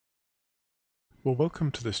Well, welcome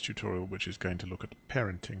to this tutorial which is going to look at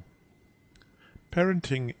parenting.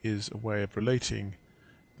 Parenting is a way of relating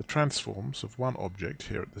the transforms of one object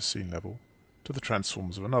here at the scene level to the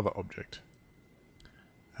transforms of another object.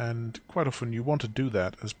 And quite often you want to do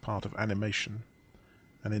that as part of animation,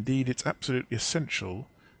 and indeed it's absolutely essential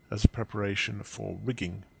as a preparation for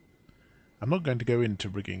rigging. I'm not going to go into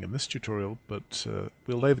rigging in this tutorial, but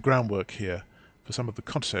we'll lay the groundwork here for some of the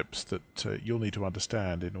concepts that you'll need to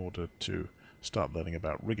understand in order to start learning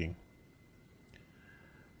about rigging.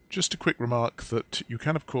 Just a quick remark that you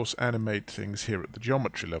can of course animate things here at the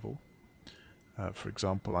geometry level. For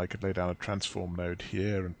example, I could lay down a transform node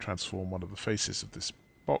here and transform one of the faces of this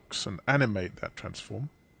box and animate that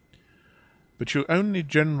transform. But you only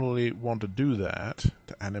generally want to do that,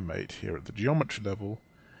 to animate here at the geometry level,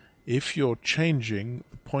 if you're changing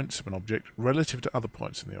the points of an object relative to other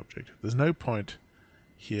points in the object. There's no point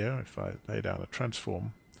here, if I lay down a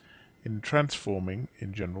transform, in transforming,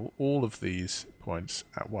 in general, all of these points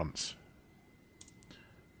at once.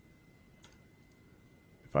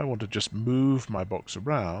 If I want to just move my box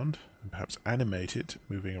around, and perhaps animate it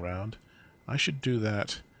moving around, I should do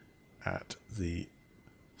that at the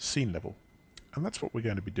scene level. And that's what we're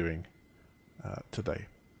going to be doing today.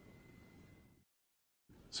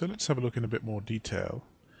 So let's have a look in a bit more detail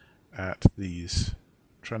at these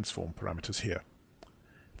transform parameters here.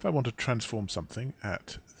 If I want to transform something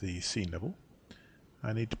at the scene level,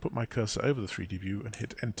 I need to put my cursor over the 3D view and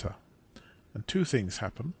hit enter. And two things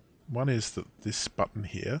happen. One is that this button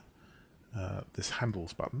here, this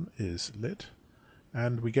handles button, is lit,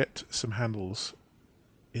 and we get some handles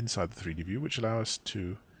inside the 3D view which allow us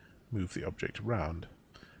to move the object around.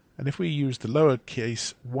 And if we use the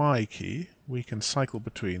lowercase y key, we can cycle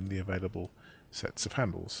between the available sets of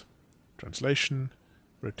handles: translation,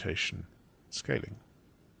 rotation, scaling.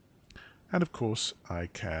 And of course I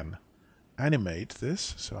can animate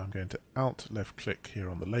this, so I'm going to Alt left click here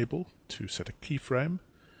on the label to set a keyframe.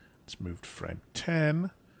 Let's move to frame 10,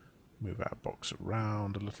 move our box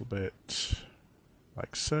around a little bit,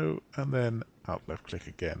 like so, and then Alt left click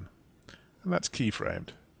again. And that's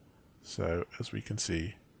keyframed. So as we can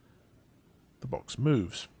see, the box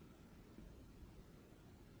moves.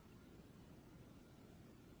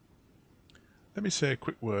 Let me say a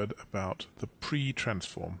quick word about the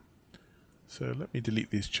pre-transform. So let me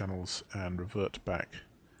delete these channels and revert back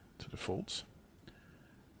to defaults.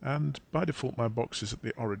 And by default my box is at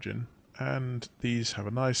the origin, and these have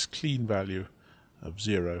a nice clean value of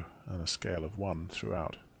 0 and a scale of 1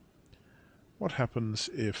 throughout. What happens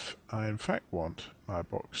if I in fact want my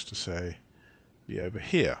box to, say, be over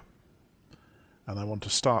here, and I want to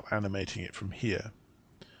start animating it from here?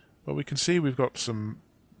 Well, we can see we've got some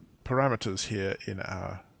parameters here in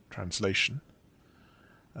our translation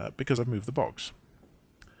because I've moved the box.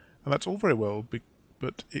 And that's all very well,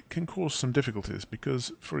 but it can cause some difficulties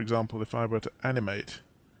because, for example, if I were to animate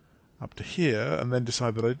up to here and then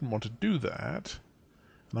decide that I didn't want to do that,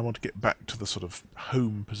 and I want to get back to the sort of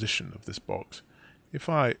home position of this box, if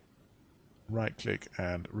I right-click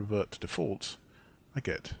and revert to defaults, I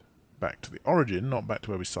get back to the origin, not back to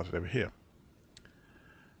where we started over here.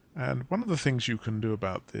 And one of the things you can do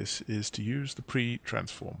about this is to use the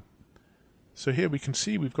pre-transform. So here we can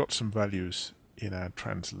see we've got some values in our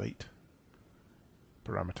translate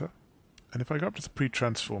parameter, and if I go up to the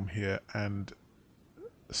pre-transform here and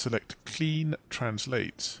select clean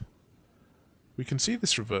translates, we can see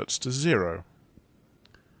this reverts to 0,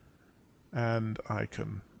 and I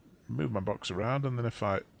can move my box around, and then if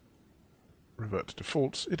I revert to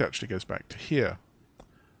defaults, it actually goes back to here.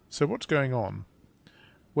 So what's going on?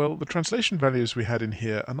 Well, the translation values we had in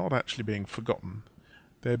here are not actually being forgotten.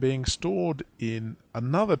 They're being stored in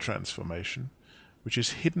another transformation which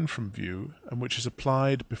is hidden from view and which is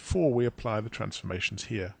applied before we apply the transformations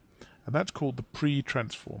here. And that's called the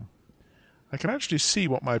pre-transform. I can actually see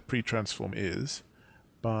what my pre-transform is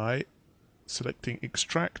by selecting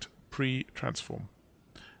extract pre-transform.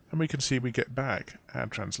 And we can see we get back our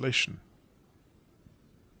translation.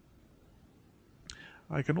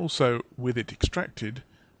 I can also, with it extracted,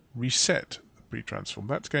 reset the pre-transform.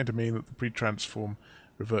 That's going to mean that the pre-transform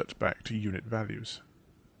reverts back to unit values.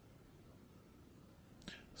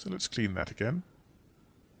 So let's clean that again.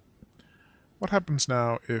 What happens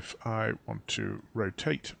now if I want to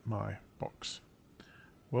rotate my box?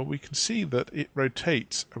 Well, we can see that it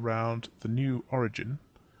rotates around the new origin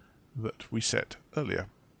that we set earlier.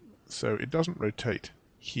 So it doesn't rotate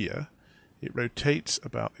here, it rotates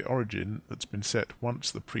about the origin that's been set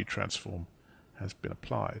once the pre-transform has been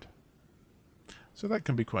applied. So that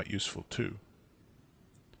can be quite useful too.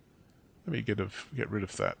 Let me get rid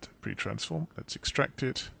of that pre-transform. Let's extract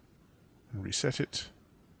it and reset it,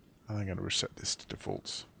 and I'm going to reset this to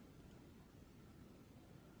defaults.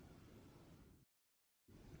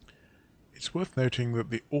 It's worth noting that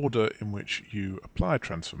the order in which you apply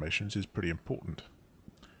transformations is pretty important.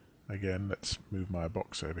 Again, let's move my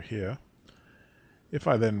box over here. If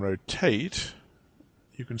I then rotate,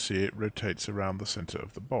 you can see it rotates around the center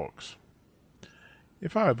of the box.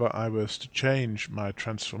 If, however, I was to change my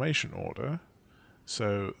transformation order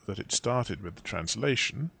so that it started with the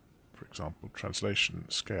translation, for example, translation,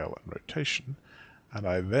 scale, and rotation, and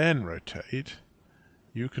I then rotate,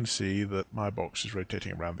 you can see that my box is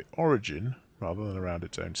rotating around the origin rather than around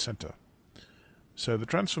its own center. So the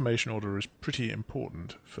transformation order is pretty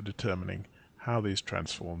important for determining how these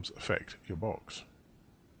transforms affect your box.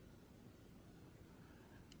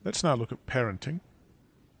 Let's now look at parenting,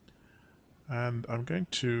 and I'm going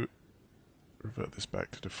to revert this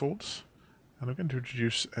back to defaults, and I'm going to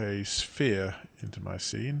introduce a sphere into my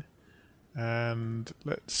scene, and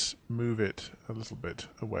let's move it a little bit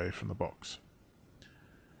away from the box.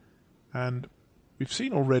 And we've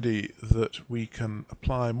seen already that we can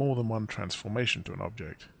apply more than one transformation to an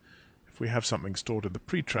object. If we have something stored in the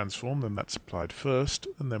pre-transform, then that's applied first,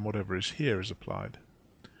 and then whatever is here is applied.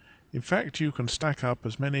 In fact, you can stack up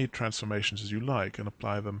as many transformations as you like and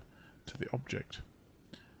apply them to the object.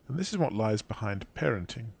 And this is what lies behind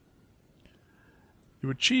parenting. You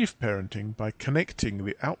achieve parenting by connecting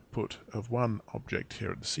the output of one object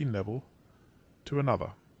here at the scene level to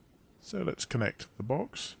another. So let's connect the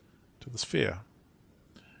box to the sphere.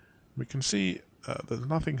 We can see that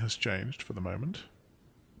nothing has changed for the moment.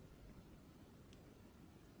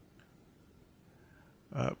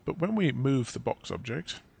 But when we move the box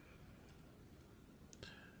object,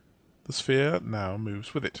 the sphere now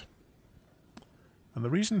moves with it. And the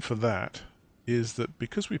reason for that is that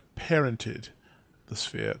because we've parented the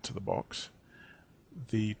sphere to the box,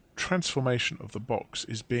 the transformation of the box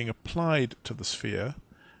is being applied to the sphere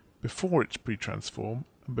before it's pre-transform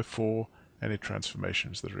and before any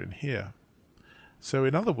transformations that are in here. So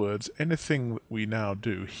in other words, anything that we now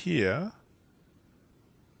do here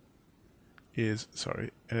for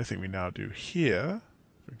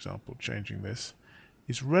example, changing this,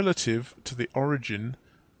 is relative to the origin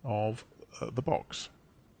of the box.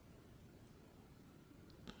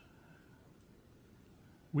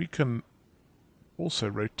 We can also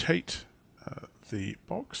rotate the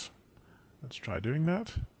box. Let's try doing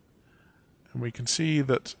that. And we can see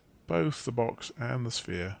that both the box and the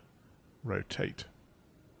sphere rotate.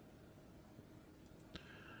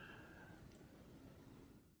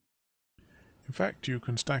 In fact, you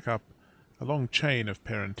can stack up a long chain of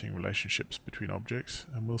parenting relationships between objects,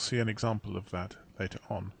 and we'll see an example of that later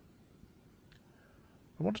on.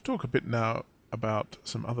 I want to talk a bit now about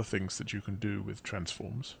some other things that you can do with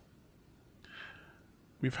transforms.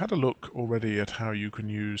 We've had a look already at how you can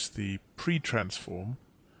use the pre-transform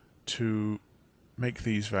to make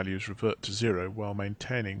these values revert to 0 while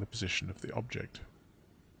maintaining the position of the object.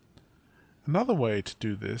 Another way to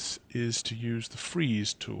do this is to use the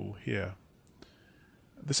freeze tool here.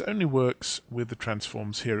 This only works with the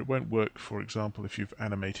transforms here. It won't work, for example, if you've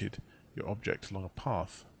animated your object along a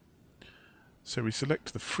path. So we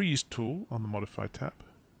select the freeze tool on the Modify tab.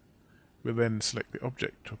 We'll then select the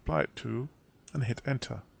object to apply it to and hit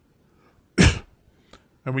enter.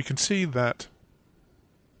 And we can see that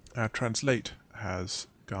our translate has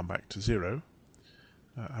gone back to 0.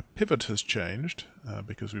 Our pivot has changed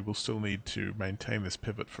because we will still need to maintain this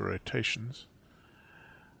pivot for rotations.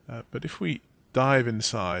 But if we dive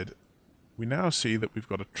inside, we now see that we've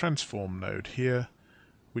got a transform node here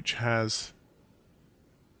which has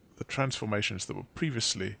the transformations that were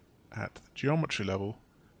previously at the geometry level,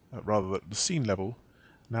 rather than at the scene level,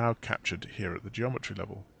 now captured here at the geometry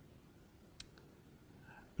level.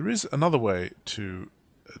 There is another way to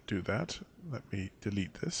do that. Let me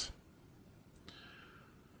delete this.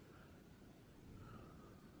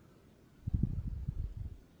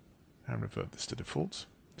 And revert this to defaults.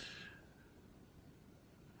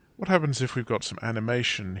 What happens if we've got some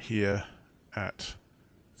animation here at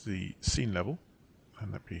the scene level?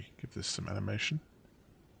 And let me give this some animation.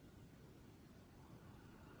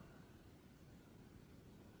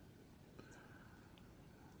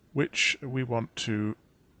 Which we want to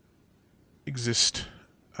exist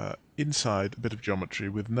inside a bit of geometry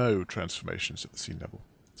with no transformations at the scene level.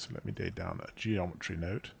 So let me lay down a geometry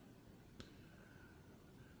node.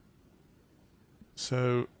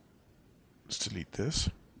 So let's delete this.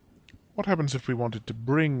 What happens if we wanted to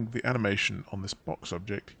bring the animation on this box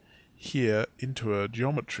object here into a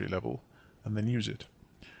geometry level and then use it?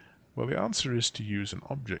 Well, the answer is to use an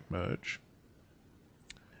object merge,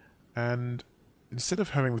 and instead of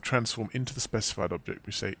having the transform into the specified object,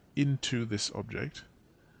 we say into this object,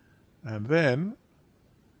 and then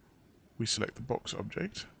we select the box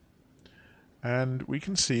object, and we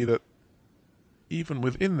can see that even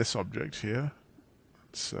within this object here,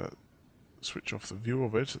 let's switch off the view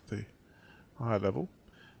of it at the higher level.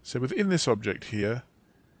 So within this object here,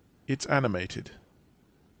 it's animated.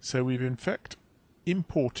 So we've in fact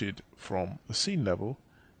imported from the scene level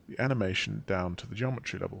the animation down to the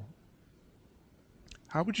geometry level.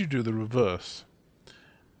 How would you do the reverse?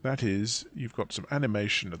 That is, you've got some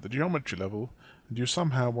animation at the geometry level and you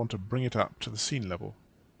somehow want to bring it up to the scene level.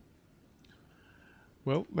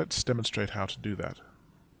 Well, let's demonstrate how to do that.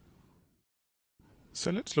 So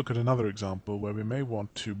let's look at another example where we may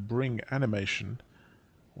want to bring animation,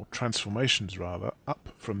 or transformations rather, up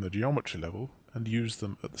from the geometry level and use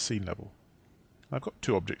them at the scene level. I've got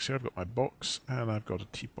two objects here. I've got my box and I've got a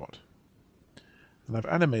teapot. And I've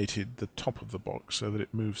animated the top of the box so that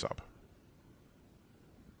it moves up.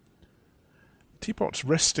 The teapot's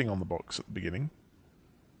resting on the box at the beginning,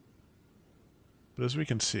 but as we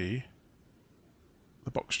can see,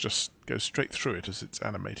 the box just goes straight through it as it's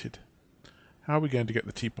animated. How are we going to get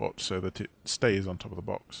the teapot so that it stays on top of the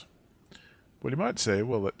box? Well, you might say,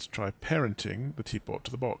 well, let's try parenting the teapot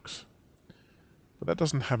to the box. But that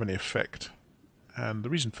doesn't have any effect. And the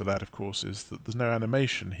reason for that, of course, is that there's no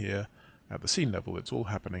animation here at the scene level. It's all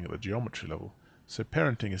happening at the geometry level. So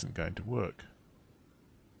parenting isn't going to work.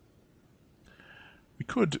 We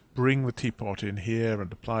could bring the teapot in here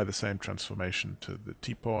and apply the same transformation to the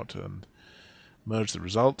teapot and merge the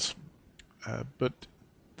results. But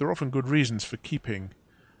there are often good reasons for keeping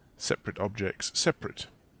separate objects separate.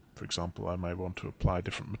 For example, I may want to apply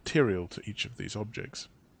different material to each of these objects.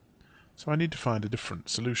 So I need to find a different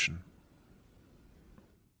solution.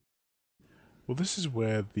 Well, this is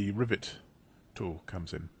where the rivet tool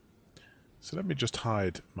comes in. So let me just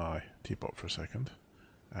hide my teapot for a second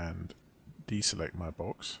and deselect my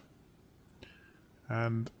box.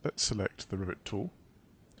 And let's select the rivet tool.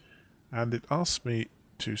 And it asks me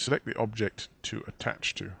to select the object to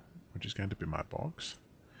attach to, which is going to be my box.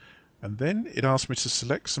 And then it asks me to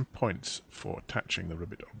select some points for attaching the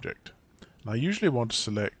rivet object. And I usually want to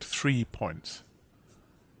select 3 points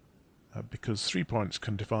because 3 points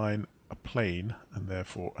can define a plane and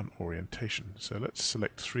therefore an orientation. So let's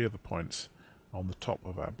select 3 of the points on the top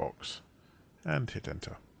of our box and hit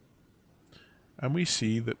enter. And we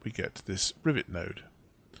see that we get this rivet node.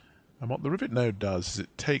 And what the rivet node does is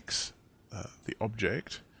it takes the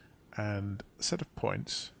object and a set of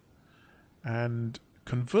points and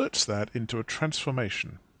converts that into a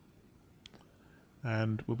transformation.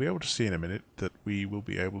 And we'll be able to see in a minute that we will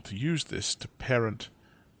be able to use this to parent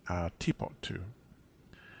our teapot to.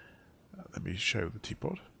 Let me show the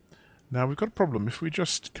teapot. Now we've got a problem. If we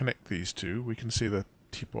just connect these two, we can see the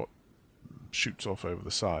teapot shoots off over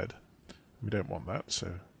the side. We don't want that,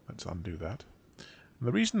 so let's undo that. And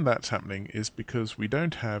the reason that's happening is because we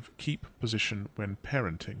don't have keep position when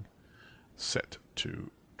parenting set to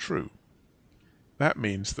true. That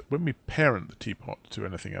means that when we parent the teapot to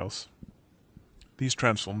anything else, these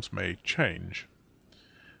transforms may change.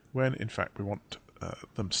 When in fact we want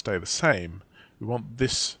them to stay the same, we want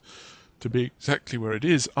this to be exactly where it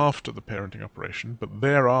is after the parenting operation, but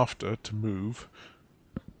thereafter to move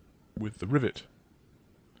with the rivet.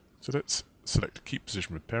 So let's select keep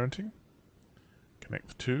position with parenting, connect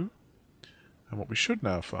the two, and what we should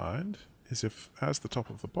now find is if as the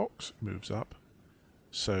top of the box moves up,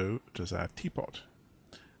 so does our teapot.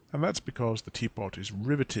 And that's because the teapot is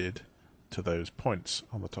riveted to those points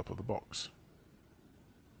on the top of the box.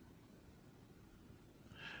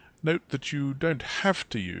 Note that you don't have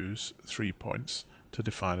to use 3 points to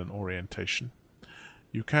define an orientation.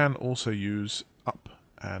 You can also use up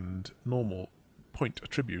and normal point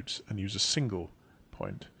attributes and use a single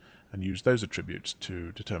point and use those attributes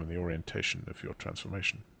to determine the orientation of your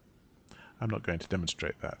transformation. I'm not going to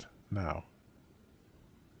demonstrate that now.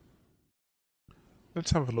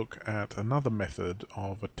 Let's have a look at another method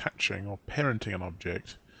of attaching or parenting an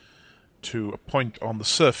object to a point on the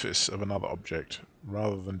surface of another object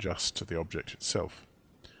rather than just to the object itself.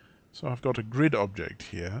 So I've got a grid object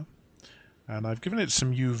here and I've given it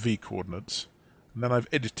some UV coordinates and then I've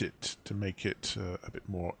edited it to make it a bit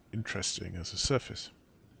more interesting as a surface.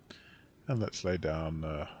 And let's lay down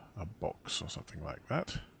a box or something like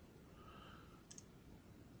that.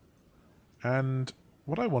 And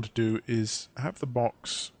what I want to do is have the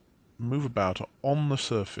box move about on the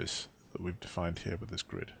surface that we've defined here with this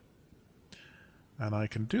grid. And I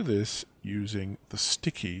can do this using the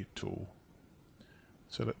sticky tool.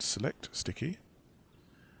 So let's select sticky,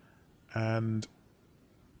 and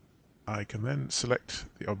I can then select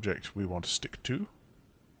the object we want to stick to,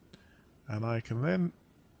 and I can then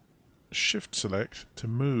shift select to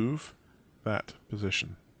move that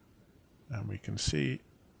position. And we can see,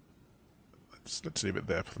 let's leave it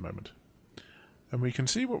there for the moment. And we can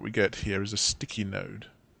see what we get here is a sticky node.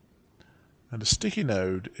 And a sticky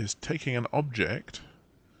node is taking an object,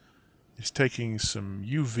 it's taking some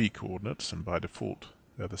UV coordinates, and by default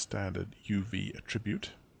they're the standard UV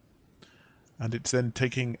attribute, and it's then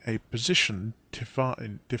taking a position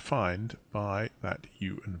defined by that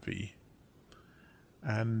U and V.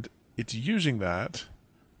 And it's using that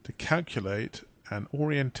to calculate an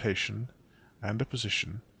orientation and a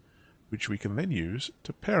position which we can then use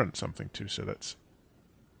to parent something to. So let's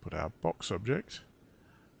put our box object.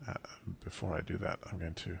 Before I do that, I'm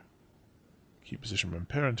going to keep position when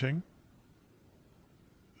parenting.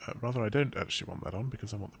 Rather, I don't actually want that on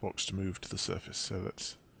because I want the box to move to the surface. So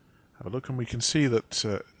let's have a look, and we can see that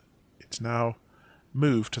it's now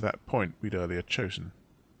moved to that point we'd earlier chosen.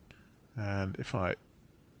 And if I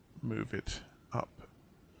move it up,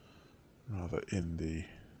 rather in the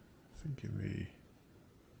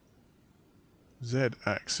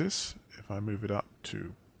Z-axis, if I move it up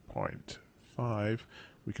to 0.5,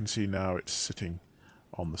 we can see now it's sitting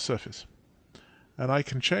on the surface. And I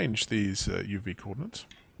can change these UV coordinates.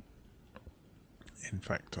 In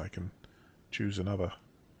fact, I can choose another,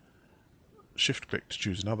 shift click to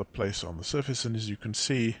choose another place on the surface, and as you can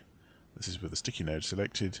see, this is with the sticky node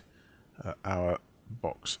selected, our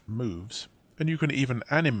box moves. And you can even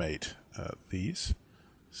animate these.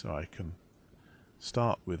 So I can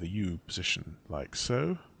start with a U position like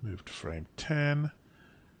so, move to frame 10,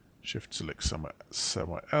 shift select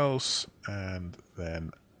somewhere else, and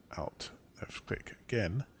then Alt left click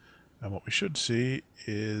again. And what we should see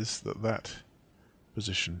is that that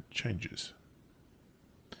position changes.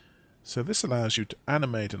 So this allows you to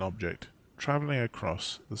animate an object traveling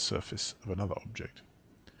across the surface of another object.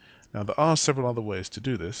 Now there are several other ways to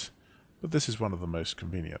do this, but this is one of the most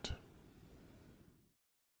convenient.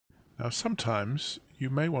 Now sometimes you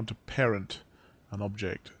may want to parent an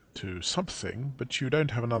object to something, but you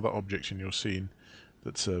don't have another object in your scene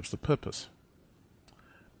that serves the purpose.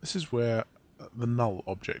 This is where the null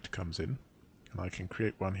object comes in, and I can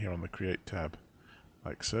create one here on the Create tab,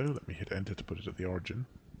 like so. Let me hit Enter to put it at the origin.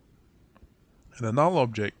 And a null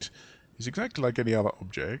object is exactly like any other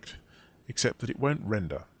object, except that it won't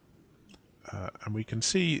render. And we can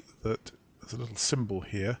see that there's a little symbol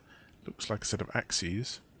here, looks like a set of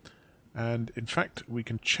axes, and in fact we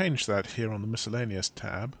can change that here on the Miscellaneous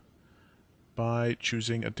tab by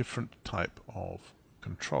choosing a different type of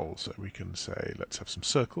control. So we can say, let's have some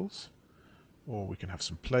circles, or we can have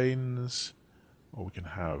some planes, or we can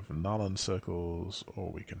have null and circles,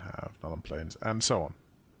 or we can have null and planes, and so on.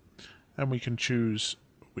 And we can choose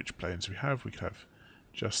which planes we have. We can have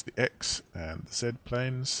just the X and the Z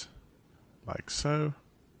planes, like so.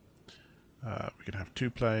 We can have two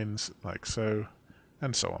planes, like so,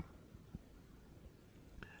 and so on.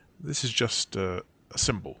 This is just a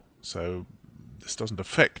symbol, so this doesn't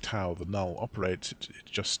affect how the null operates, it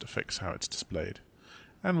just affects how it's displayed.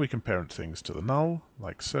 And we can parent things to the null,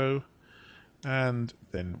 like so, and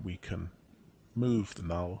then we can move the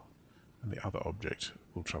null, and the other object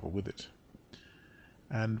will travel with it.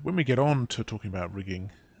 And when we get on to talking about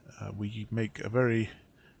rigging, we make a very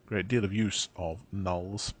great deal of use of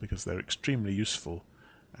nulls because they're extremely useful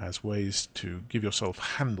as ways to give yourself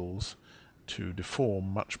handles to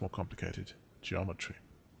deform much more complicated geometry.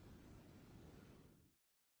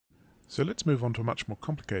 So let's move on to a much more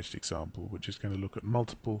complicated example, which is going to look at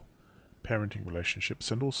multiple parenting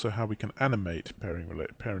relationships and also how we can animate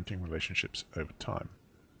parenting relationships over time.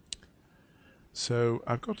 So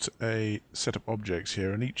I've got a set of objects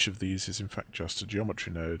here, and each of these is in fact just a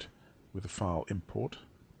geometry node with a file import.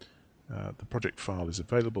 The project file is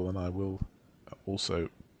available, and I will also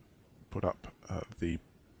put up the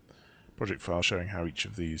project file showing how each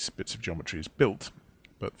of these bits of geometry is built.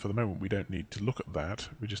 But for the moment we don't need to look at that,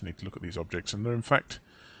 we just need to look at these objects, and they're in fact,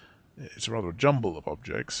 it's rather a jumble of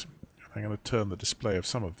objects. I'm going to turn the display of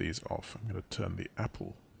some of these off. I'm going to turn the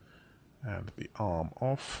apple and the arm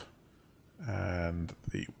off, and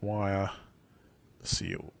the wire, the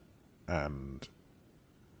seal, and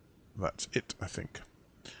that's it, I think.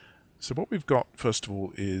 So what we've got first of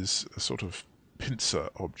all is a sort of pincer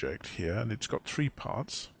object here, and it's got three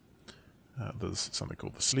parts. There's something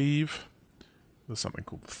called the sleeve, there's something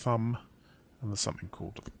called the thumb, and there's something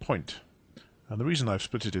called the point. And the reason I've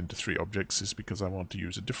split it into three objects is because I want to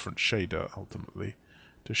use a different shader ultimately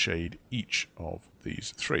to shade each of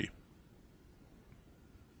these three.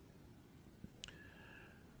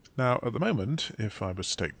 Now at the moment, if I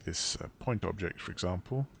was to take this point object, for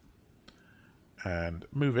example, and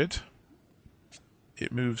move it,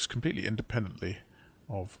 it moves completely independently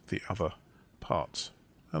of the other parts.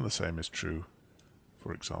 And the same is true,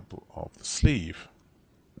 for example, of the sleeve.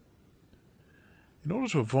 In order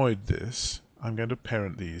to avoid this, I'm going to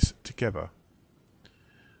parent these together.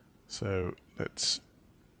 So let's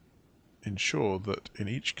ensure that in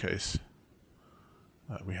each case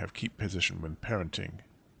we have keep position when parenting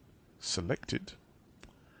selected,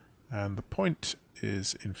 and the point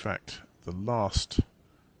is in fact the last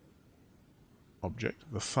object.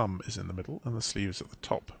 The thumb is in the middle and the sleeve is at the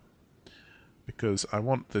top, because I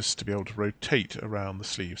want this to be able to rotate around the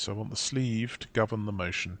sleeve, so I want the sleeve to govern the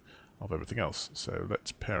motion of everything else. So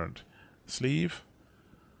let's parent the sleeve,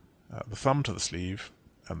 the thumb to the sleeve,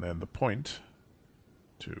 and then the point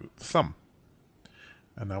to the thumb.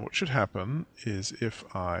 And now what should happen is if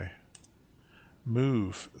I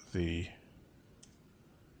move the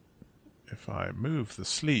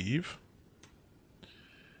sleeve,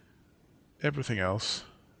 everything else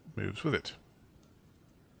moves with it.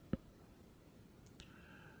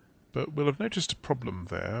 But we'll have noticed a problem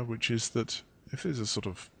there, which is that if there's a sort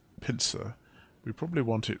of pincer, we probably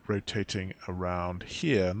want it rotating around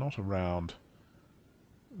here, not around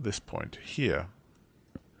this point here.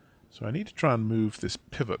 So I need to try and move this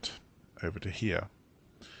pivot over to here.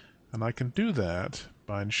 And I can do that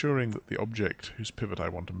by ensuring that the object whose pivot I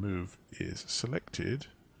want to move is selected.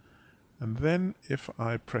 And then if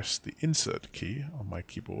I press the insert key on my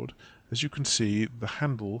keyboard, as you can see, the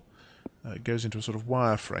handle goes into a sort of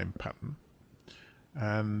wireframe pattern.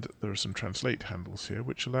 And there are some translate handles here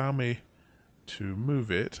which allow me to move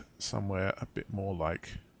it somewhere a bit more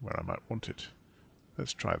like where I might want it.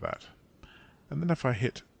 Let's try that. And then if I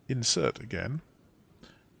hit insert again,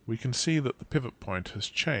 we can see that the pivot point has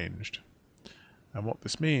changed. And what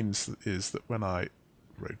this means is that when I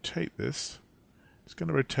rotate this, it's going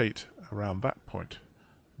to rotate around that point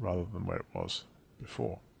rather than where it was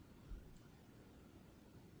before.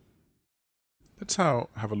 Let's now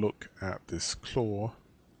have a look at this claw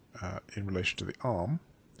in relation to the arm.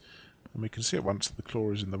 And we can see at once that the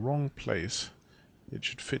claw is in the wrong place. It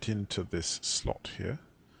should fit into this slot here.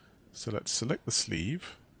 So let's select the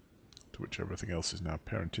sleeve, to which everything else is now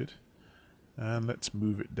parented, and let's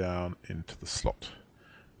move it down into the slot.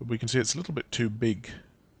 But we can see it's a little bit too big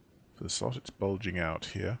for the slot. It's bulging out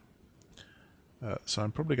here. So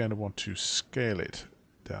I'm probably going to want to scale it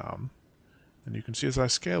down. And you can see as I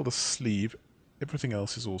scale the sleeve, everything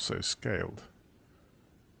else is also scaled.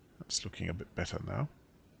 That's looking a bit better now.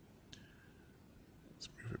 Let's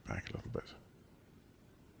move it back a little bit.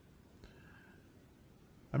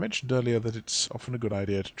 I mentioned earlier that it's often a good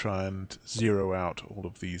idea to try and zero out all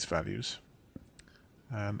of these values.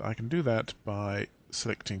 And I can do that by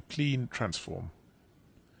selecting Clean Transform.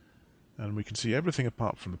 And we can see everything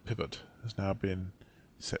apart from the pivot has now been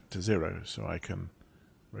set to 0. So I can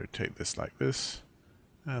rotate this like this,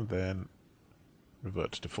 and then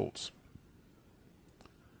revert to defaults.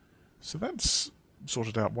 So that's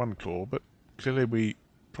sorted out one claw, but clearly we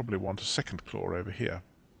probably want a second claw over here.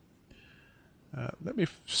 Let me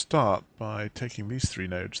start by taking these three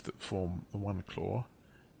nodes that form the one claw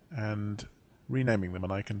and renaming them,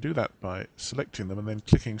 and I can do that by selecting them and then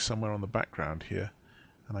clicking somewhere on the background here,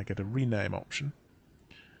 and I get a rename option,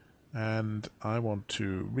 and I want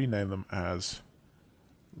to rename them as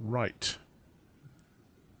right,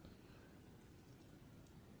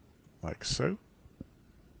 like so.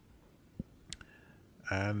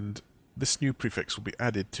 And this new prefix will be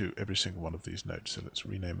added to every single one of these nodes. So let's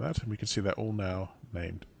rename that, and we can see they're all now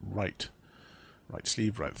named right. Right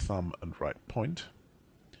sleeve, right thumb, and right point.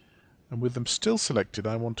 And with them still selected,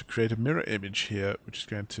 I want to create a mirror image here, which is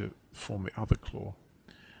going to form the other claw.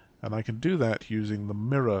 And I can do that using the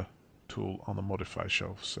mirror tool on the modify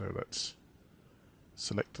shelf. So let's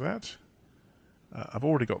select that. I've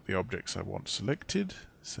already got the objects I want selected,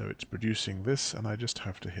 so it's producing this, and I just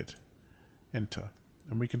have to hit enter.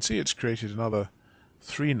 And we can see it's created another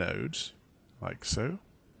 3 nodes, like so.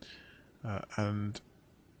 And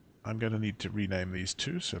I'm going to need to rename these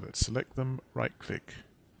 2, so let's select them, right-click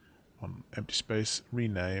on empty space,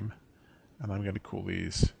 rename, and I'm going to call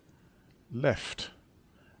these left.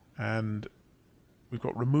 And we've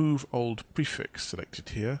got remove old prefix selected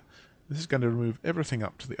here. This is going to remove everything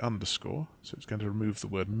up to the underscore, so it's going to remove the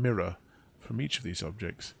word mirror from each of these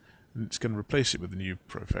objects, and it's going to replace it with the new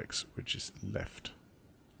prefix, which is left,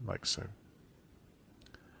 like so.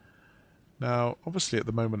 Now, obviously at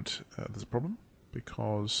the moment there's a problem,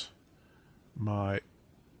 because my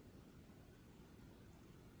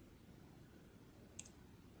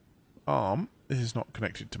arm this is not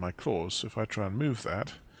connected to my claws, so if I try and move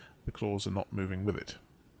that, the claws are not moving with it.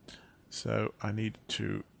 So I need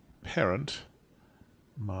to parent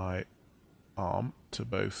my arm to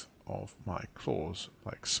both of my claws,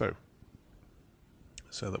 like so.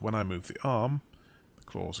 So that when I move the arm, the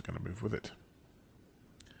claws are going to move with it.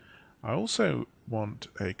 I also want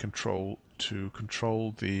a control to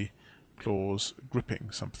control the claws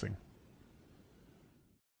gripping something.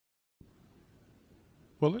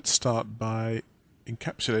 Well, let's start by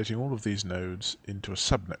encapsulating all of these nodes into a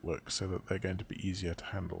subnetwork so that they're going to be easier to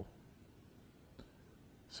handle.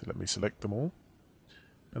 So let me select them all.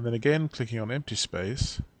 And then again, clicking on empty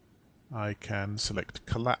space, I can select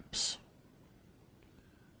collapse.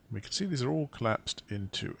 We can see these are all collapsed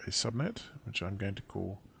into a subnet, which I'm going to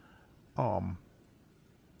call arm.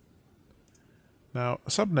 Now, a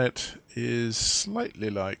subnet is slightly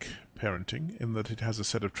like parenting in that it has a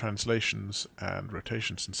set of translations and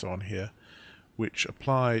rotations and so on here, which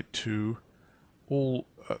apply to all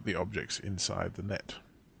the objects inside the net.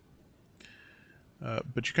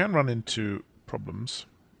 But you can run into problems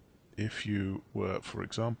if you were, for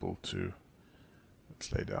example, to,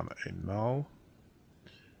 let's lay down a null,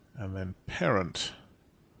 and then parent,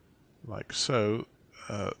 like so,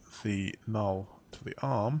 the null to the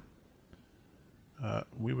arm,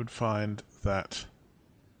 we would find that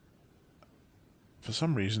for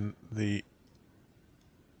some reason the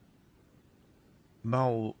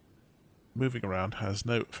null moving around has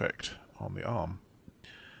no effect on the arm.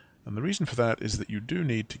 And the reason for that is that you do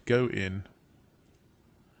need to go in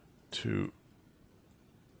to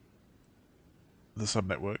the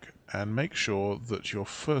subnetwork and make sure that your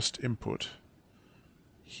first input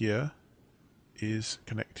here is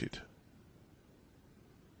connected.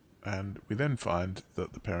 And we then find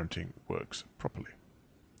that the parenting works properly.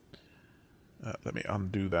 Let me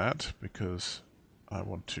undo that because I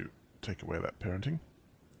want to take away that parenting.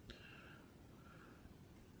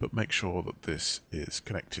 But make sure that this is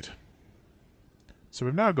connected. So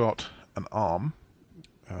we've now got an arm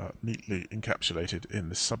neatly encapsulated in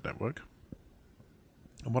this subnetwork.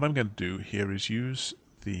 And what I'm going to do here is use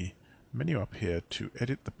the menu up here to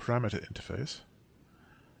edit the parameter interface.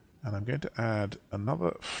 And I'm going to add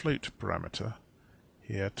another float parameter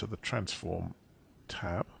here to the transform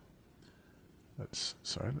tab. Let's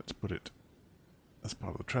put it as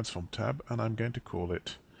part of the transform tab, and I'm going to call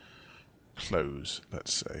it close,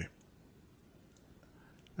 let's say.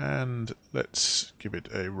 And let's give it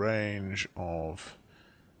a range of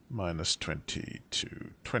 -20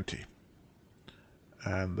 to 20.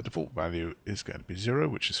 And the default value is going to be 0,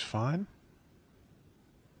 which is fine.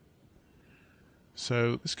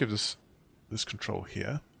 So this gives us this control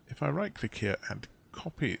here. If I right click here and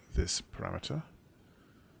copy this parameter,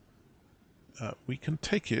 we can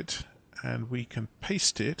take it and we can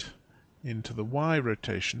paste it into the Y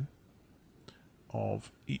rotation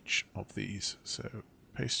of each of these. So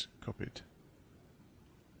paste copied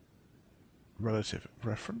relative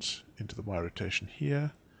reference into the Y rotation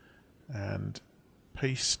here, and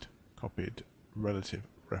paste copied relative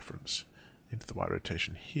reference into the Y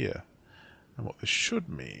rotation here. And what this should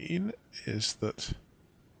mean is that,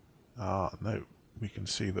 no, we can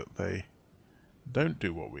see that they don't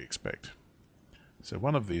do what we expect. So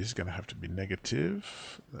one of these is going to have to be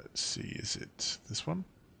negative. Let's see, is it this one?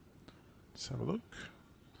 Let's have a look.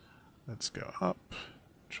 Let's go up,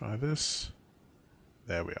 try this.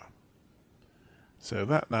 There we are. So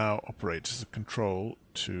that now operates as a control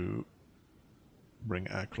to bring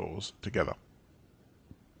our claws together.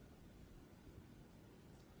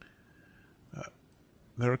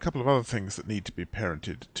 There are a couple of other things that need to be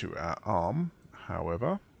parented to our arm,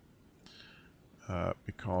 however,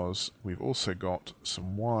 because we've also got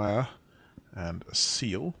some wire and a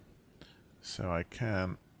seal, so I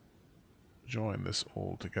can join this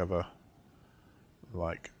all together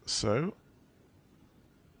like so,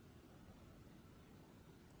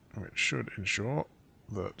 which should ensure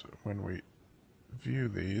that when we view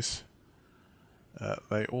these,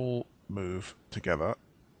 they all move together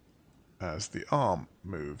as the arm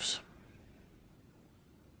moves,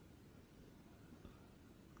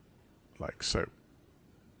 like so.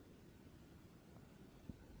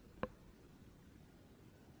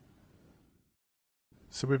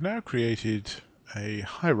 So we've now created a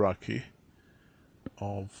hierarchy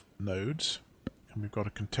of nodes, and we've got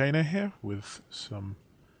a container here with some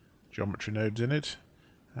geometry nodes in it,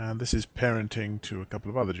 and this is parenting to a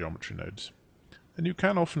couple of other geometry nodes. And you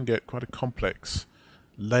can often get quite a complex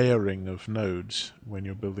layering of nodes when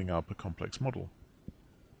you're building up a complex model.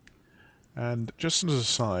 And just as an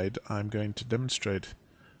aside, I'm going to demonstrate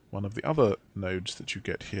one of the other nodes that you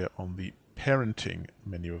get here on the parenting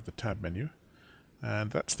menu of the tab menu.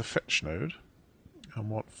 and that's the fetch node. And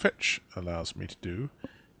what fetch allows me to do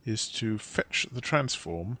is to fetch the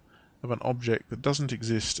transform of an object that doesn't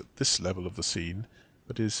exist at this level of the scene,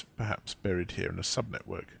 but is perhaps buried here in a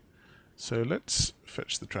subnetwork. So let's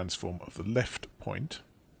fetch the transform of the left point.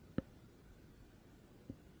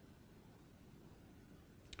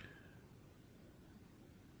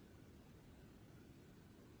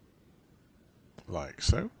 Like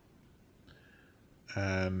so.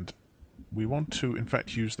 And we want to, in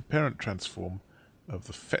fact, use the parent transform of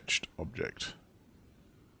the fetched object.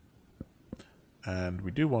 And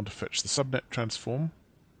we do want to fetch the subnet transform,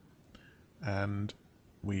 and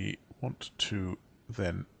we want to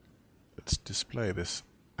then, let's display this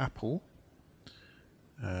apple,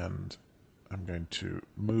 and I'm going to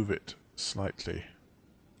move it slightly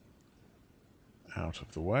out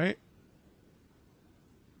of the way.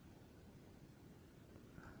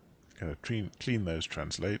 Going to clean those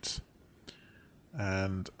translates,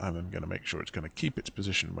 and I'm then going to make sure it's going to keep its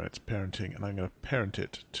position when it's parenting, and I'm going to parent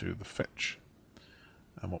it to the fetch.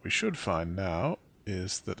 And what we should find now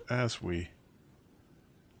is that as we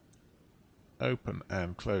open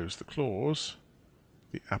and close the claws,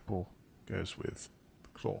 the apple goes with the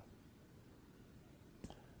claw.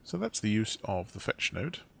 So that's the use of the fetch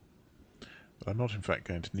node, but I'm not in fact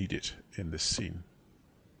going to need it in this scene.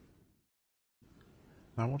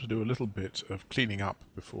 Now I want to do a little bit of cleaning up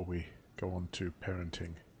before we go on to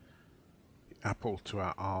parenting the apple to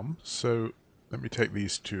our arm. So let me take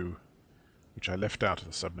these two, which I left out of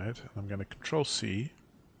the subnet, and I'm going to Control-C,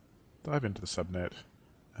 dive into the subnet,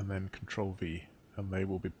 and then Control-V, and they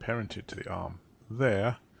will be parented to the arm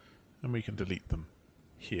there, and we can delete them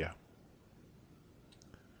here.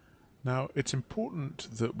 Now it's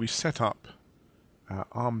important that we set up our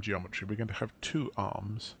arm geometry. We're going to have two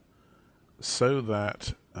arms, so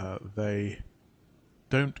that they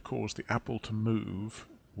don't cause the apple to move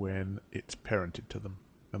when it's parented to them.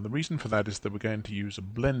 And the reason for that is that we're going to use a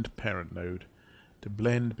blend parent node to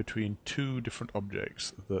blend between two different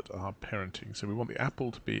objects that are parenting. So we want the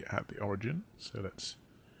apple to be at the origin. So let's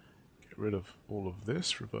get rid of all of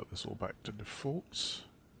this, revert this all back to defaults.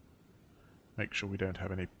 Make sure we don't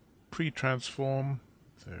have any pre-transform.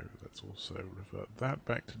 So let's also revert that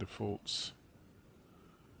back to defaults.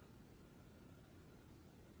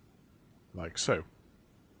 Like so.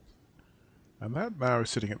 And that now is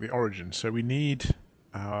sitting at the origin, so we need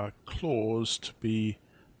our claws to be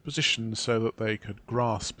positioned so that they could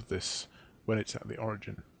grasp this when it's at the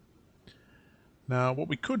origin. Now what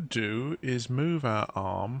we could do is move our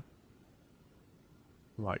arm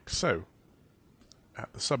like so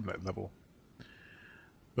at the subnet level.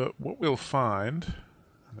 But what we'll find,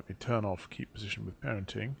 and let me turn off keep position with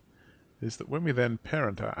parenting, is that when we then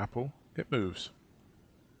parent our apple, it moves.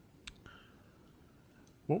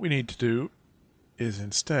 What we need to do is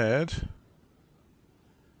instead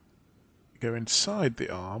go inside the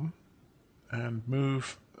arm and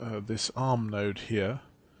move this arm node here.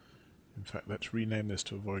 In fact, let's rename this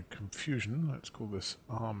to avoid confusion. Let's call this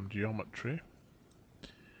arm geometry.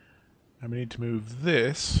 And we need to move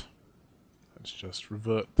this. Let's just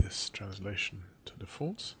revert this translation to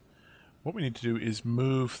defaults. What we need to do is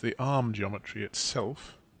move the arm geometry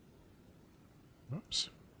itself.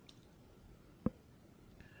 Oops.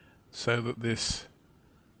 So that this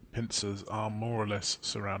pincers are more or less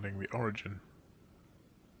surrounding the origin,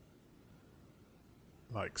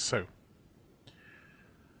 like so.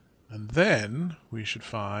 And then we should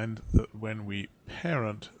find that when we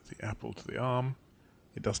parent the apple to the arm,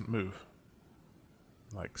 it doesn't move,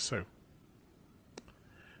 like so.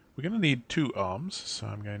 We're going to need two arms, so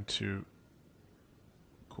I'm going to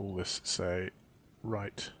call this, say,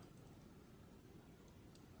 right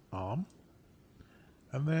arm.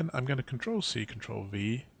 And then I'm going to Control-C,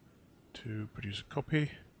 Control-V to produce a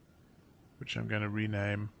copy, which I'm going to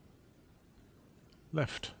rename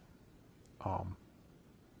left arm.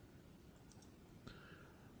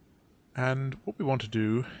 And what we want to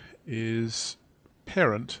do is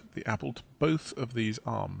parent the apple to both of these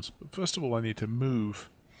arms. But first of all, I need to move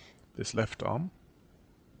this left arm,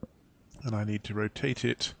 and I need to rotate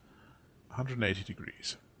it 180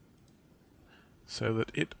 degrees so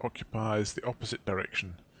that it occupies the opposite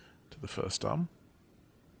direction to the first arm.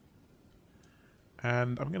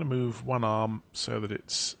 And I'm going to move one arm so that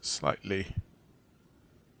it's slightly,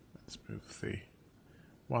 let's move the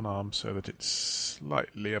one arm so that it's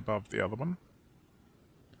slightly above the other one,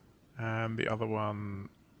 and the other one,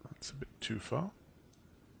 that's a bit too far.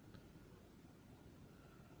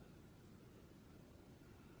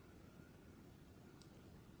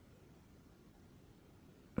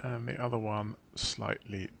 And the other one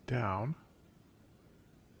slightly down.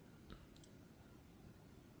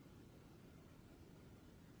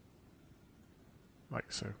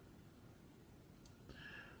 like so,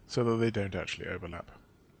 so that they don't actually overlap.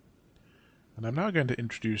 And I'm now going to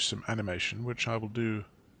introduce some animation, which I will do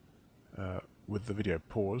with the video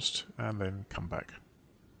paused, and then come back.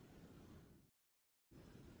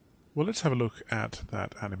 Well, let's have a look at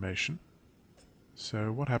that animation.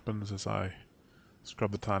 So what happens as I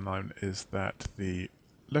scrub the timeline is that the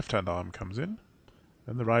left-hand arm comes in,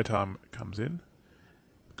 then the right arm comes in,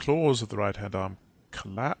 the claws of the right-hand arm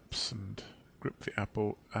collapse and grip the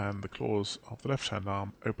apple, and the claws of the left-hand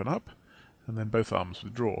arm open up, and then both arms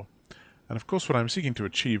withdraw. And of course what I'm seeking to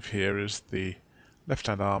achieve here is the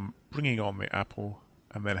left-hand arm bringing on the apple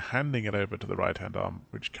and then handing it over to the right-hand arm,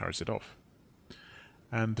 which carries it off.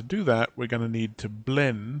 And to do that, we're going to need to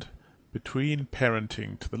blend between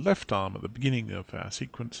parenting to the left arm at the beginning of our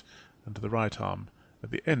sequence and to the right arm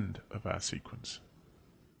at the end of our sequence.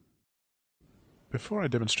 Before I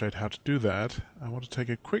demonstrate how to do that, I want to take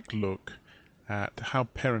a quick look at how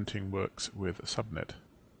parenting works with a subnet.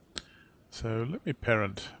 So let me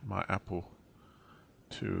parent my apple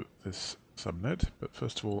to this subnet, but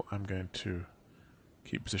first of all I'm going to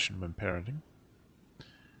keep position when parenting.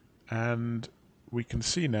 And we can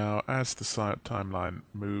see now as the timeline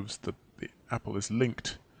moves that the apple is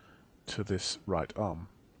linked to this right arm.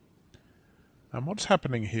 And what's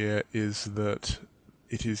happening here is that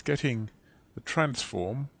it is getting the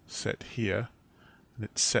transform set here, and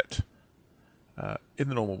it's set in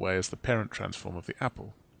the normal way as the parent transform of the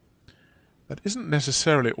apple. That isn't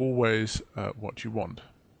necessarily always what you want.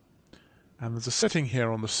 And there's a setting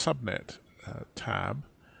here on the subnet tab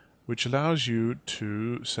which allows you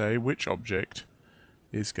to say which object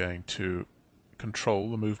is going to control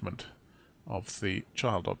the movement of the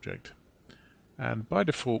child object. And by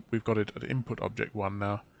default we've got it at input object 1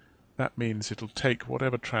 now. That means it'll take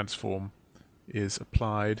whatever transform is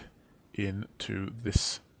applied into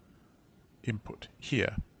this input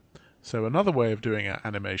here. So another way of doing our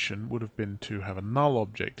animation would have been to have a null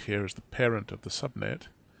object here as the parent of the subnet,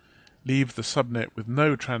 leave the subnet with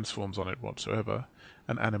no transforms on it whatsoever,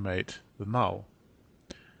 and animate the null.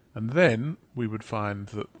 And then we would find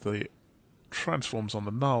that the transforms on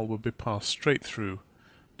the null would be passed straight through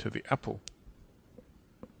to the apple.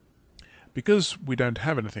 Because we don't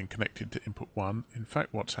have anything connected to input 1, in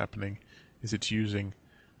fact what's happening is it's using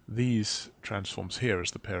these transforms here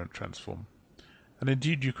as the parent transform. And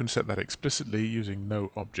indeed you can set that explicitly using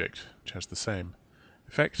no object, which has the same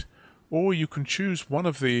effect, or you can choose one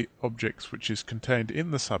of the objects which is contained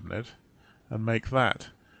in the subnet and make that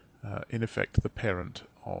in effect the parent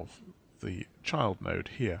of the child node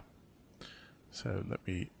here. So let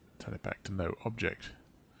me turn it back to no object,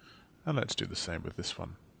 and let's do the same with this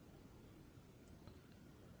one.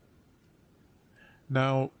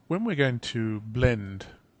 Now when we're going to blend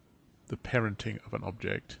the parenting of an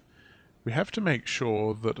object, we have to make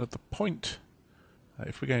sure that at the point,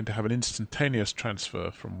 if we're going to have an instantaneous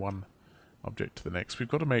transfer from one object to the next, we've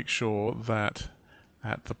got to make sure that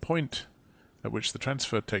at the point at which the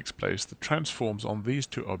transfer takes place, the transforms on these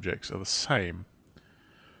two objects are the same.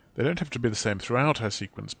 They don't have to be the same throughout our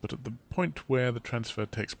sequence, but at the point where the transfer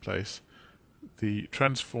takes place, the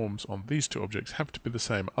transforms on these two objects have to be the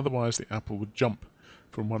same, otherwise the apple would jump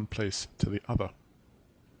from one place to the other.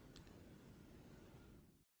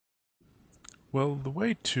 Well, the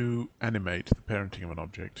way to animate the parenting of an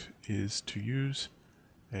object is to use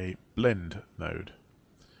a blend node.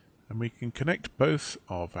 And we can connect both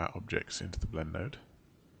of our objects into the blend node,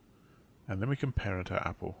 and then we can parent our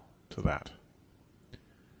apple to that.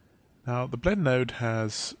 Now the blend node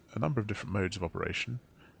has a number of different modes of operation.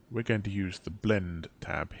 We're going to use the blend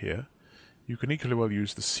tab here. You can equally well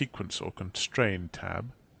use the sequence or constrain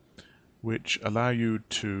tab, which allow you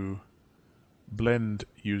to blend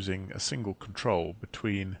using a single control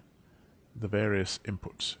between the various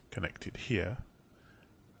inputs connected here,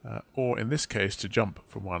 or in this case to jump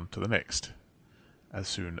from one to the next as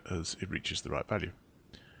soon as it reaches the right value.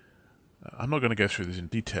 I'm not going to go through this in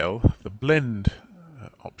detail. The blend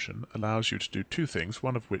option allows you to do two things,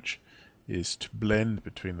 one of which is to blend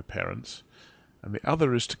between the parents, and the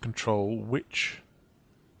other is to control which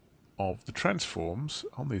of the transforms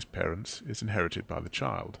on these parents is inherited by the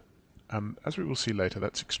child. And as we will see later,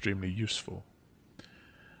 that's extremely useful.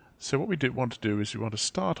 So what we want to do is we want to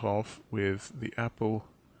start off with the apple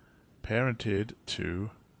parented to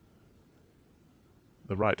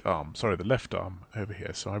the right arm, sorry, the left arm over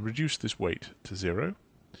here. So I reduce this weight to 0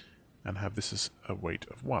 and have this as a weight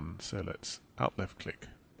of 1. So let's alt left click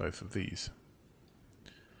both of these.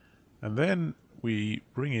 And then we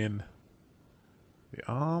bring in the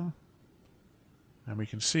arm, and we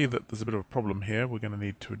can see that there's a bit of a problem here. We're going to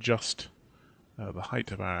need to adjust the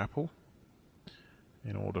height of our apple.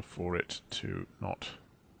 in order for it to not...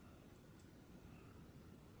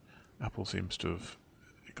 Apple seems to have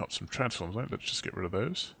got some transforms on it. Let's just get rid of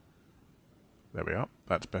those. There we are.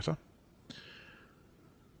 That's better.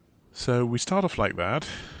 So we start off like that,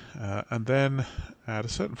 and then at a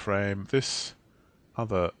certain frame this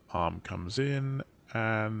other arm comes in,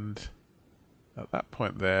 and at that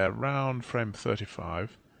point there, around frame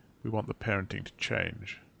 35, we want the parenting to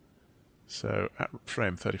change. So at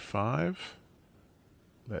frame 35,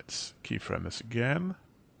 let's keyframe this again.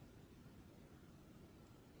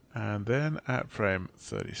 And then at frame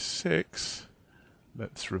 36,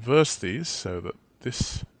 let's reverse these so that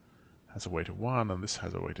this has a weight of 1 and this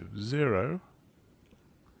has a weight of 0.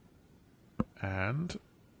 And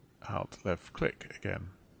Alt left click again.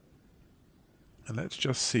 And let's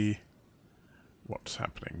just see what's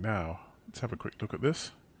happening now. Let's have a quick look at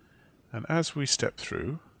this. And as we step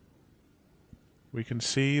through, we can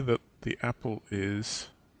see that the apple is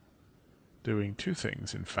doing two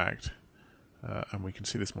things, in fact. And we can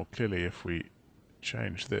see this more clearly if we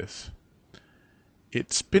change this.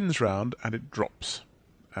 It spins round and it drops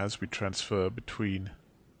as we transfer between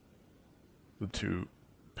the two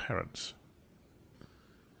parents.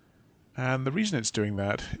 And the reason it's doing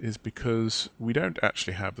that is because we don't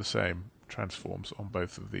actually have the same transforms on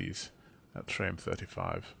both of these at frame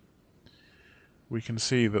 35. We can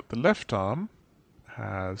see that the left arm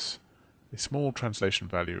has a small translation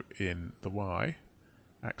value in the Y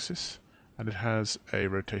axis, and it has a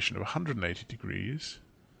rotation of 180 degrees,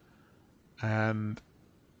 and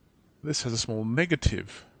this has a small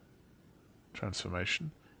negative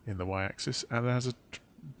transformation in the y-axis, and it has a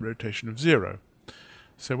rotation of 0.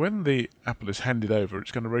 So when the apple is handed over,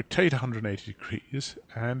 it's going to rotate 180 degrees,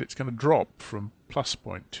 and it's going to drop from plus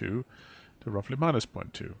 0.2 to roughly minus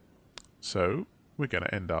 0.2. So we're going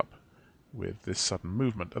to end up with this sudden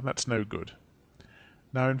movement, and that's no good.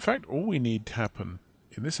 Now, in fact, all we need to happen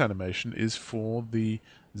in this animation is for the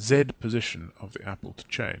Z position of the apple to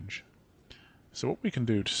change. So what we can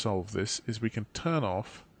do to solve this is we can turn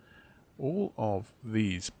off all of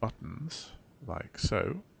these buttons, like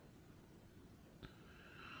so,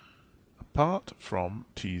 apart from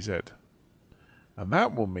TZ. And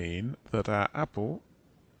that will mean that our apple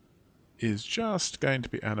is just going to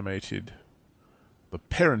be animated, the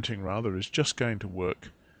parenting rather, is just going to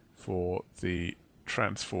work for the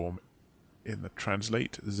transform in the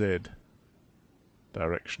translate Z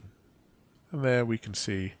direction. And there we can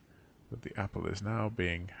see that the apple is now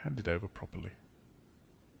being handed over properly.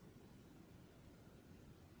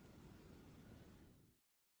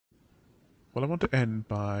 Well, I want to end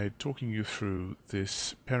by talking you through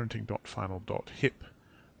this parenting.final.hip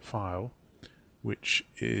file, which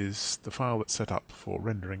is the file that's set up for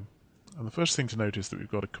rendering. And the first thing to note is that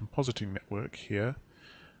we've got a compositing network here,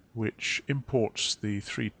 which imports the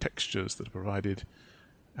three textures that are provided,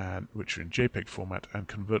 and which are in JPEG format, and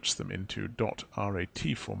converts them into .rat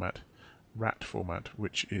format, RAT format,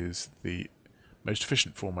 which is the most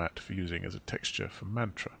efficient format for using as a texture for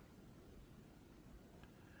Mantra.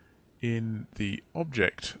 In the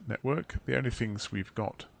object network, the only things we've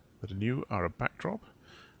got that are new are a backdrop.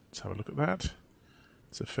 Let's have a look at that.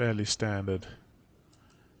 It's a fairly standard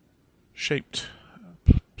shaped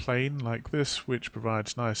plane like this, which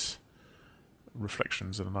provides nice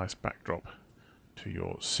reflections and a nice backdrop to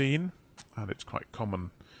your scene, and it's quite common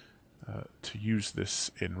to use this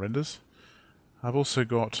in renders. I've also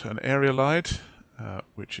got an area light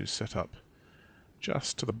which is set up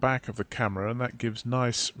just to the back of the camera, and that gives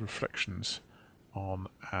nice reflections on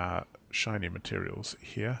our shiny materials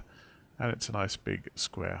here, and it's a nice big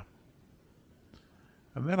square.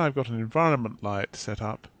 And then I've got an environment light set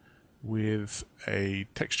up with a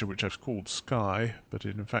texture which I've called sky, but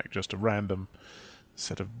in fact just a random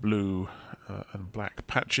set of blue and black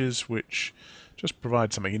patches, which just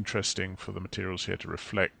provide something interesting for the materials here to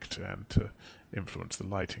reflect and to influence the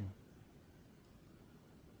lighting.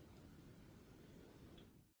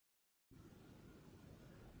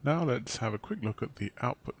 Now let's have a quick look at the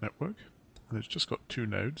output network, and it's just got two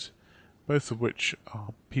nodes, both of which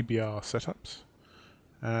are PBR setups,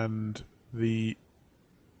 and the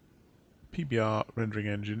PBR rendering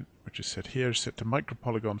engine, which is set here, is set to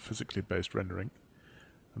micropolygon physically based rendering.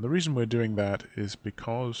 And the reason we're doing that is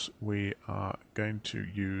because we are going to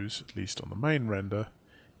use, at least on the main render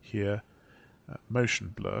here,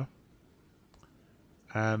 motion blur.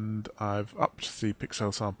 And I've upped the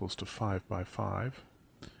pixel samples to 5 by 5.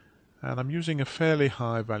 And I'm using a fairly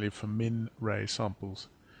high value for min ray samples.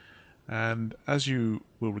 And as you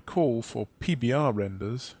will recall, for PBR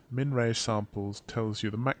renders, min ray samples tells you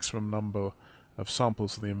the maximum number of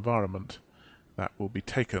samples of the environment that will be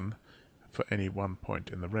taken for any one point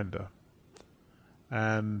in the render.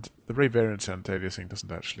 And the ray variance anti-aliasing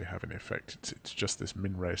doesn't actually have any effect. It's just this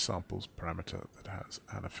min ray samples parameter that has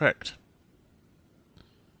an effect.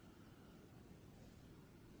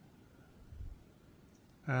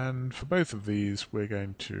 And for both of these, we're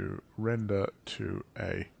going to render to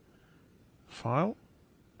a file.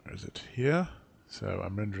 Where is it? Here. So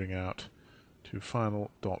I'm rendering out to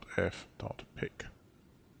final.f.pic.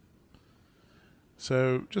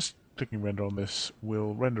 So just clicking render on this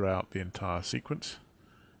will render out the entire sequence.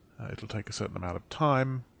 It'll take a certain amount of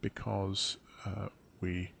time because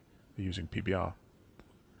we are using PBR.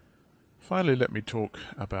 Finally, let me talk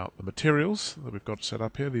about the materials that we've got set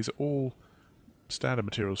up here. These are all standard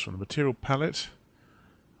materials from the material palette.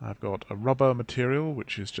 I've got a rubber material,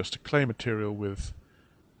 which is just a clay material with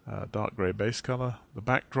dark grey base color. The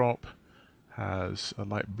backdrop has a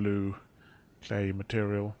light blue clay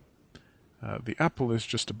material. The apple is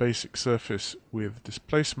just a basic surface with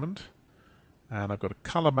displacement, and I've got a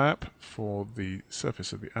color map for the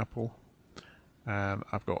surface of the apple, and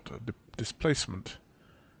I've got a displacement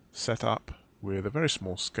set up with a very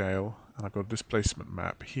small scale, and I've got a displacement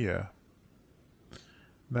map here.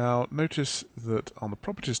 Now notice that on the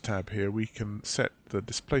Properties tab here we can set the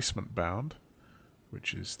displacement bound,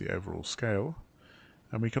 which is the overall scale,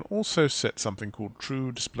 and we can also set something called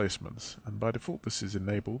true displacements, and by default this is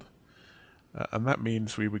enabled, and that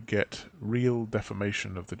means we would get real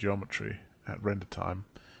deformation of the geometry at render time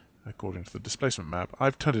according to the displacement map.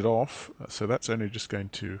 I've turned it off, so that's only just going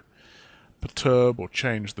to perturb or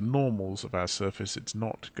change the normals of our surface. It's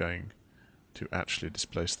not going to actually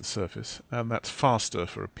displace the surface, and that's faster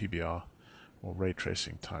for a PBR or ray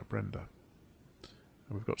tracing type render.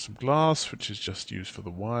 And we've got some glass, which is just used for the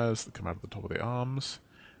wires that come out of the top of the arms.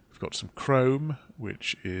 We've got some chrome,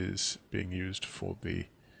 which is being used for the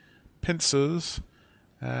pincers,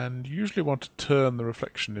 and you usually want to turn the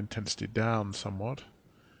reflection intensity down somewhat.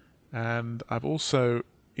 And I've also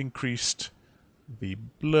increased the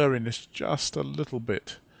blurriness just a little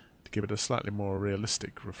bit to give it a slightly more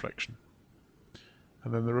realistic reflection.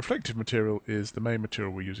 And then the reflective material is the main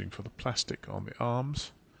material we're using for the plastic on the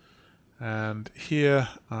arms. And here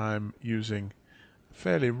I'm using a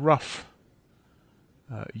fairly rough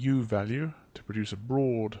U value to produce a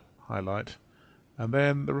broad highlight. And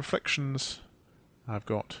then the reflections I've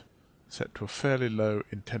got set to a fairly low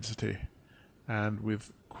intensity and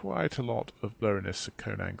with quite a lot of blurriness, a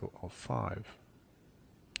cone angle of 5.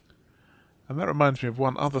 And that reminds me of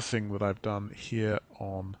one other thing that I've done here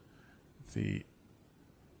on the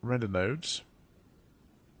render nodes,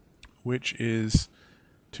 which is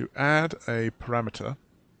to add a parameter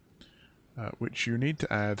which you need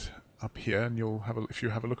to add up here, and you'll have if you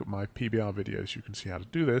have a look at my PBR videos you can see how to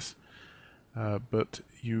do this, but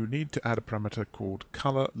you need to add a parameter called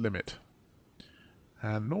color limit,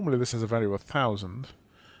 and normally this has a value of 1000,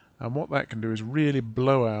 and what that can do is really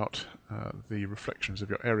blow out the reflections of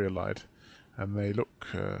your area light, and they look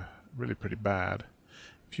really pretty bad.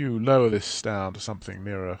 If you lower this down to something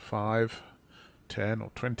nearer 5, 10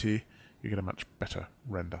 or 20, you get a much better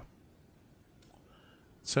render.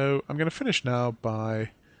 So I'm going to finish now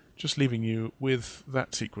by just leaving you with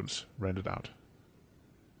that sequence rendered out.